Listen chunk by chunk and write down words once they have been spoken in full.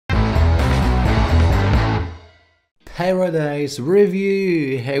Paradise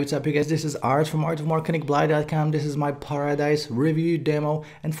review. Hey, what's up you guys? This is Art from artofmarketingbly.com. This is my Paradise review demo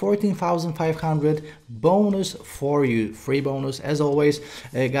and 14,500 bonus for you, free bonus as always.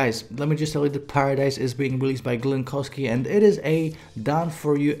 Guys, let me just tell you that Paradise is being released by Glynn, Kosky, and it is a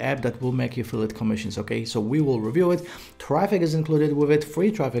Done-For-You app that will make you affiliate commissions. Okay, so we will review it. Traffic is included with it, free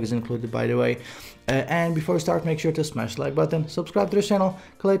traffic is included, by the way. And before we start, make sure to smash the like button, subscribe to the channel,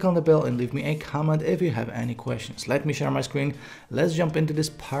 click on the bell, and leave me a comment if you have any questions. Let me share my screen. Let's jump into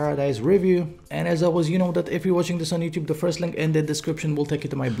this Paradise review. And as always, you know that if you're watching this on YouTube, the first link in the description will take you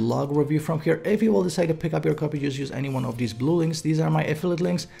to my blog review. From here, if you will decide to pick up your copy, just use any one of these blue links. These are my affiliate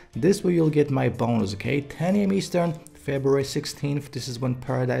links. This way you'll get my bonus, okay? 10 a.m. Eastern, February 16th, this is when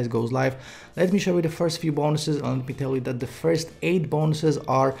Paradise goes live. Let me show you the first few bonuses, and let me tell you that the first 8 bonuses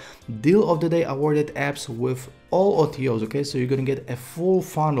are deal of the day awarded apps with all OTOs, okay? So you're gonna get a full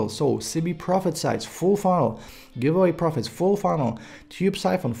funnel. So CB profit sites, full funnel, giveaway profits, full funnel, tube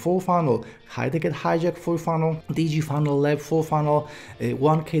siphon, full funnel, high ticket hijack, full funnel, DG funnel lab, full funnel,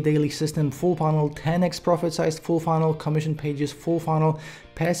 1K daily system, full funnel, 10x profit size, full funnel, commission pages, full funnel,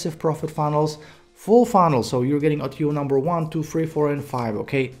 passive profit funnels, full funnel. So you're getting OTO number 1, 2, 3, 4, and 5.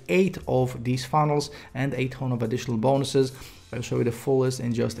 Okay, 8 of these funnels and a ton of additional bonuses. I'll show you the full list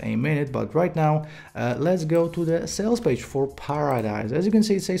in just a minute, but right now let's go to the sales page for Paradise. As you can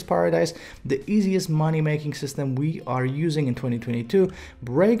see, it says Paradise, the easiest money-making system we are using in 2022.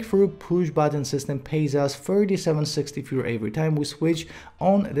 Breakthrough push button system pays us $37.64 every time we switch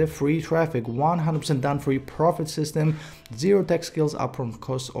on the free traffic. 100% done for you profit system, zero tech skills, upfront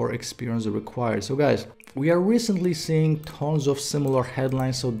costs, or experience required. So guys, we are recently seeing tons of similar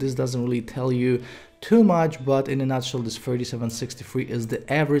headlines, so this doesn't really tell you too much, but in a nutshell, this $37.63 is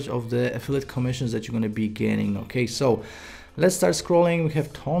the average of the affiliate commissions that you're going to be gaining. Okay, so let's start scrolling. We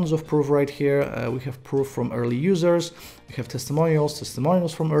have tons of proof right here. We have proof from early users. We have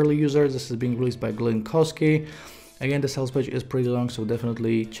testimonials from early users. This is being released by Glynn, Kosky. Again, the sales page is pretty long, so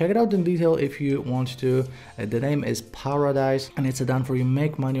definitely check it out in detail if you want to. The name is Paradise, and it's a done-for-you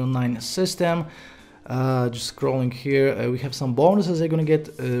make money online system. Just scrolling here, we have some bonuses you're gonna get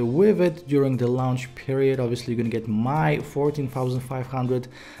with it during the launch period. Obviously, you're gonna get my 14,500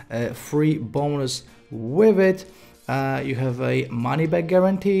 free bonus with it. You have a money back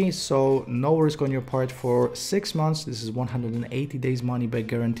guarantee, so no risk on your part for 6 months. This is 180 days money back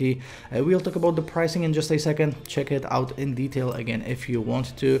guarantee. We'll talk about the pricing in just a second. Check it out in detail again if you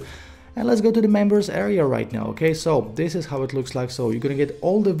want to. And let's go to the members area right now. Okay, so this is how it looks like. So you're gonna get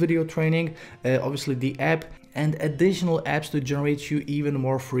all the video training, obviously the app, and additional apps to generate you even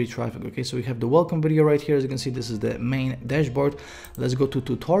more free traffic. Okay, so we have the welcome video right here. As you can see, this is the main dashboard. Let's go to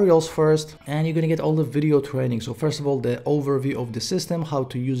tutorials first, and you're gonna get all the video training. So first of all, the overview of the system, how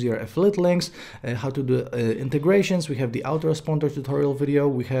to use your affiliate links, how to do integrations. We have the autoresponder tutorial video,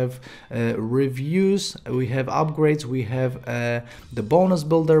 we have reviews, we have upgrades, we have the bonus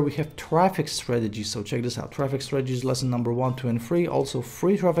builder, we have traffic strategies. So check this out: traffic strategies lesson number 1, 2, and 3. Also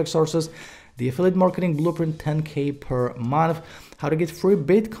free traffic sources, the affiliate marketing blueprint, 10K per month, how to get free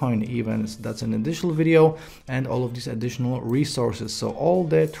Bitcoin events, that's an additional video, and all of these additional resources. So all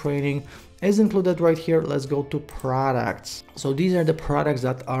the training is included right here. Let's go to products. So these are the products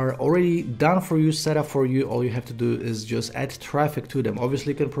that are already done for you, set up for you. All you have to do is just add traffic to them.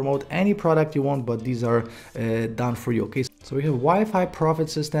 Obviously, you can promote any product you want, but these are done for you. Okay, so we have Wi-Fi profit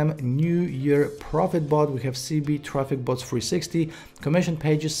system, New Year profit bot, we have CB traffic bots 360, commission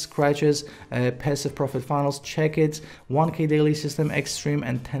pages, scratches, passive profit funnels, check it, 1K daily system, extreme,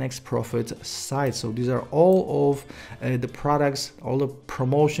 and 10x profit sites. So these are all of the products, all the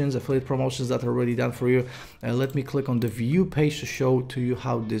promotions, affiliate promotions that are already done for you. Let me click on the view page to show to you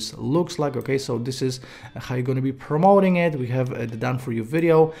how this looks like. Okay, so this is how you're going to be promoting it. We have the done for you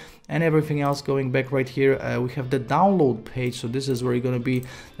video and everything else. Going back right here, we have the download page. So this is where you're going to be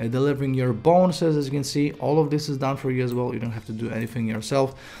delivering your bonuses. As you can see, all of this is done for you as well. You don't have to do anything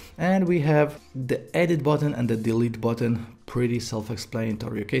yourself. And we have the edit button and the delete button, pretty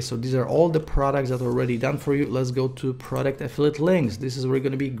self-explanatory. Okay, so these are all the products that are already done for you. Let's go to product affiliate links. This is where you're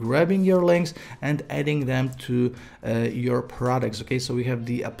going to be grabbing your links and adding them to your products. Okay, so we have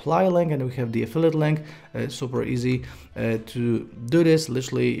the apply link and we have the affiliate link. Super easy to do this.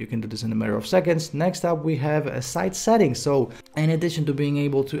 Literally, you can do this in a matter of seconds. Next up, we have a site settings. So in addition to being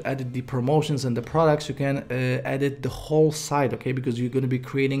able to edit the promotions and the products, you can edit the whole site. Okay, because you're going to be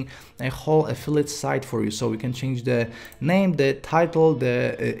creating a whole affiliate site for you. So we can change the name name, the title, the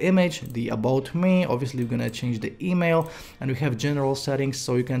image, the about me. Obviously, we're gonna change the email, and we have general settings, so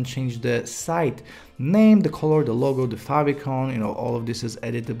you can change the site name, the color, the logo, the favicon. You know, all of this is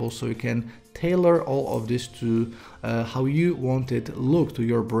editable, so you can tailor all of this to how you want it look to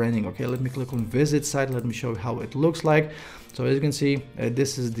your branding. Okay, let me click on visit site. Let me show you how it looks like. So as you can see,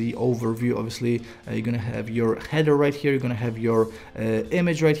 this is the overview. Obviously, you're gonna have your header right here, you're gonna have your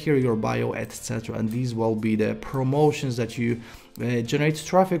image right here, your bio, etc. And these will be the promotions that you generate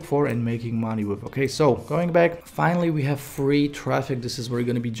traffic for and making money with. Okay, so going back, finally we have free traffic. This is where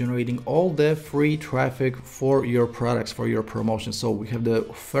you're going to be generating all the free traffic for your products, for your promotions. So we have the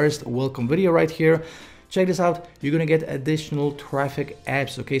first welcome video right here. Check this out. You're gonna get additional traffic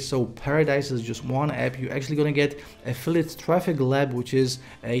apps. Okay, so Paradise is just one app. You're actually gonna get Affiliate Traffic Lab, which is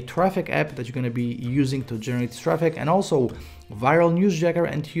a traffic app that you're gonna be using to generate traffic, and also Viral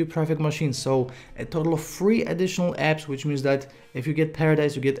Newsjacker and Tube Traffic Machine. So a total of 3 additional apps, which means that if you get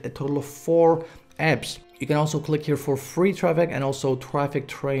Paradise, you get a total of 4 apps. You can also click here for free traffic and also traffic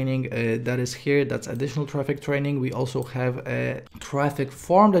training that is here. That's additional traffic training. We also have a traffic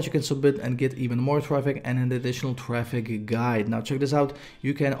form that you can submit and get even more traffic, and an additional traffic guide. Now check this out.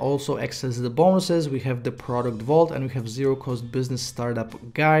 You can also access the bonuses. We have the product vault and we have zero cost business startup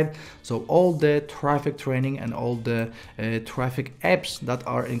guide. So all the traffic training and all the traffic apps that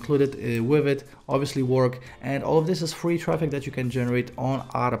are included with it obviously work, and all of this is free traffic that you can generate on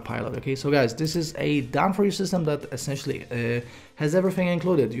autopilot. Okay, so guys, this is a Done-For-You system that essentially has everything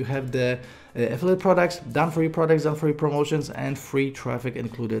included. You have the affiliate products, Done-For-You products, Done-For-You promotions, and free traffic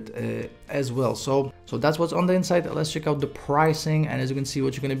included as well. So that's what's on the inside. Let's check out the pricing, and as you can see,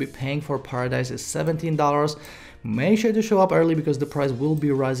 what you're going to be paying for Paradise is $17. Make sure to show up early because the price will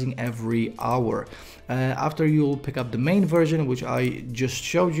be rising every hour. After you'll pick up the main version, which I just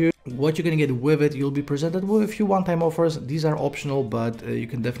showed you, what you're gonna get with it, you'll be presented with a few one-time offers. These are optional, but you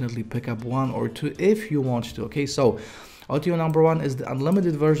can definitely pick up 1 or 2 if you want to. Okay, so OTO number 1 is the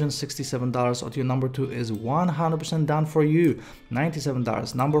unlimited version, $67. OTO number 2 is 100% done for you,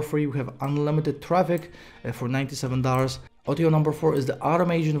 $97. Number 3, we have unlimited traffic for $97. OTO number 4 is the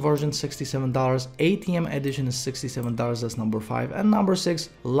automation version, $67. ATM edition is $67. That's number 5. And number 6,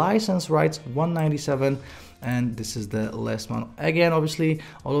 license rights, $197. And this is the last one. Again, obviously,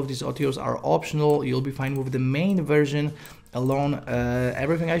 all of these OTOs are optional. You'll be fine with the main version alone.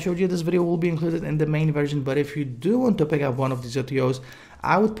 Everything I showed you in this video will be included in the main version. But if you do want to pick up one of these OTOs,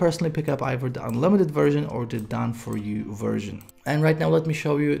 I would personally pick up either the unlimited version or the Done-For-You version. And right now, let me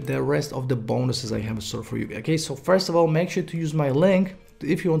show you the rest of the bonuses I have in store for you. Okay, so first of all, make sure to use my link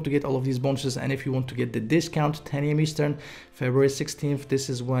if you want to get all of these bonuses, and if you want to get the discount, 10 a.m. Eastern, February 16th,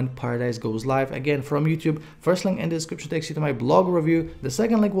 this is when Paradise goes live again from YouTube. First link in the description takes you to my blog review. The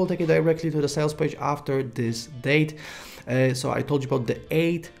second link will take you directly to the sales page after this date. So I told you about the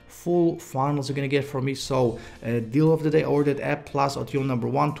 8 full funnels you're gonna get from me. So deal of the day, ordered app plus OTO number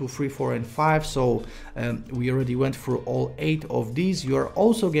 1, 2, 3, 4, and 5. So we already went through all 8 of these. You are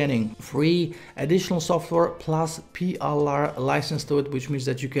also getting free additional software plus PLR license to it, which means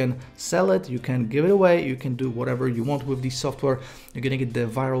that you can sell it, you can give it away, you can do whatever you want with this software. You're gonna get the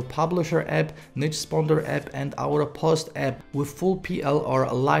viral publisher app, niche sponsor app, and our post app with full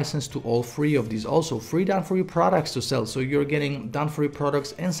PLR license to all 3 of these. Also free Done-For-You products to sell. So you're getting Done-For-You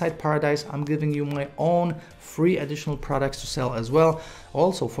products inside Paradise. I'm giving you my own free additional products to sell as well.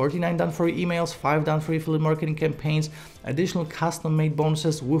 Also 49 Done-For-You emails, 5 Done-For-You affiliate marketing campaigns, additional custom made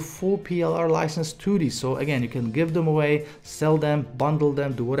bonuses with full PLR license to these. So again, you can give them away, sell them, bundle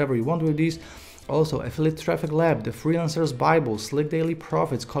them, do whatever you want with these. Also, Affiliate Traffic Lab, the Freelancer's Bible, Slick Daily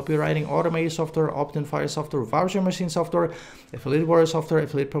Profits, Copywriting Automated Software, Opt-in Fire Software, Voucher Machine Software, Affiliate Warrior Software,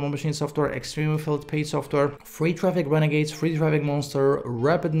 Affiliate Promo Machine Software, Extreme Affiliate Paid Software, Free Traffic Renegades, Free Traffic Monster,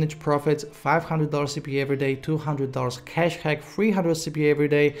 Rapid Niche Profits, $500 CPA every day, $200 Cash Hack, $300 CPA every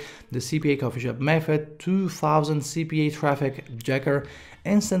day, the CPA Coffee Shop Method, 2000 CPA Traffic Jacker,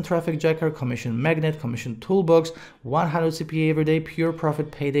 Instant Traffic Jacker, Commission Magnet, Commission Toolbox, 100 CPA every day, Pure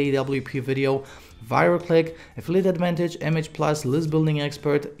Profit Payday WP Video, Viral Click, Affiliate Advantage, Image Plus, List Building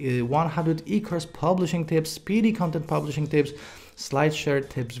Expert, 100 e-course publishing tips, speedy content publishing tips, SlideShare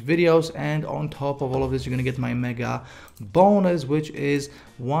tips videos, and on top of all of this, you're gonna get my mega bonus, which is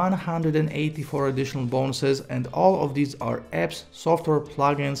 184 additional bonuses, and all of these are apps, software,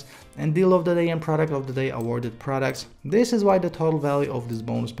 plugins, and deal of the day and product of the day awarded products. This is why the total value of this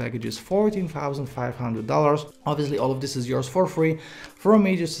bonus package is $14,500. Obviously, all of this is yours for free from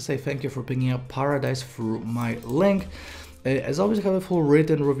me, just to say thank you for picking up Paradise through my link. As always, I have a full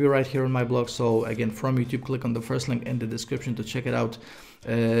written review right here on my blog. So again, from YouTube, click on the first link in the description to check it out.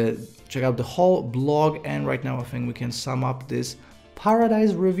 Check out the whole blog. And right now, I think we can sum up this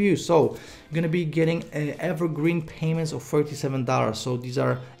Paradise review. So you're gonna be getting evergreen payments of $37. So these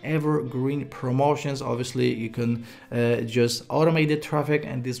are evergreen promotions. Obviously, you can just automate the traffic,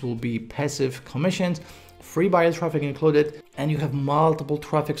 and this will be passive commissions. Free buyer traffic included, and you have multiple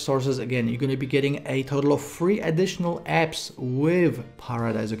traffic sources. Again, you're going to be getting a total of 3 additional apps with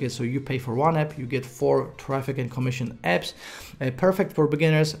Paradise. Okay, so you pay for 1 app, you get 4 traffic and commission apps. Perfect for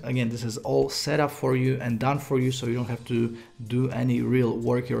beginners. Again, this is all set up for you and done for you, so you don't have to do any real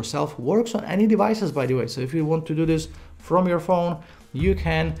work yourself. Works on any devices, by the way. So if you want to do this from your phone, you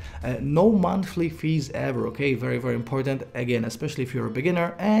can. No monthly fees ever. Okay, very, very important. Again, especially if you're a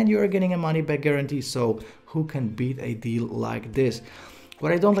beginner, and you're getting a money back guarantee. So who can beat a deal like this?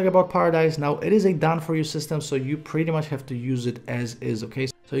 What I don't like about Paradise, now it is a done-for-you system, so you pretty much have to use it as is. Okay,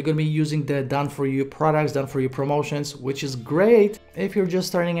 so you're going to be using the done-for-you products, done-for-you promotions, which is great if you're just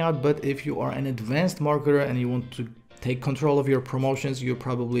starting out. But if you are an advanced marketer and you want to take control of your promotions, you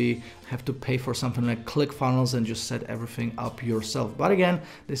probably have to pay for something like ClickFunnels and just set everything up yourself. But again,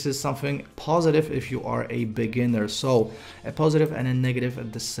 this is something positive if you are a beginner. So a positive and a negative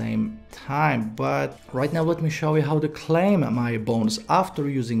at the same time. But right now, let me show you how to claim my bonus after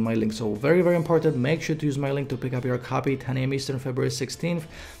using my link. So very, very important. Make sure to use my link to pick up your copy, 10 a.m. Eastern, February 16th.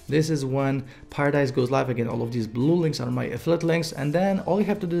 This is when Paradise goes live. Again, all of these blue links are my affiliate links. And then all you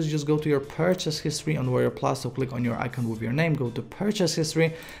have to do is just go to your purchase history on Warrior Plus. So click on your icon with your name, go to purchase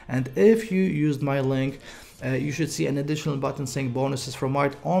history. And if you used my link, you should see an additional button saying bonuses from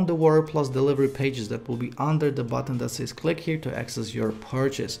Art on the Warrior Plus delivery pages. That will be under the button that says click here to access your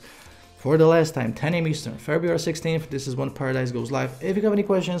purchase. For the last time, 10 a.m. Eastern, February 16th, this is when Paradise goes live. If you have any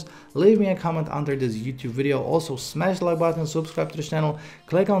questions, leave me a comment under this YouTube video. Also, smash the like button, subscribe to the channel,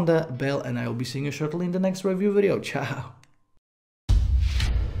 click on the bell, and I will be seeing you shortly in the next review video. Ciao!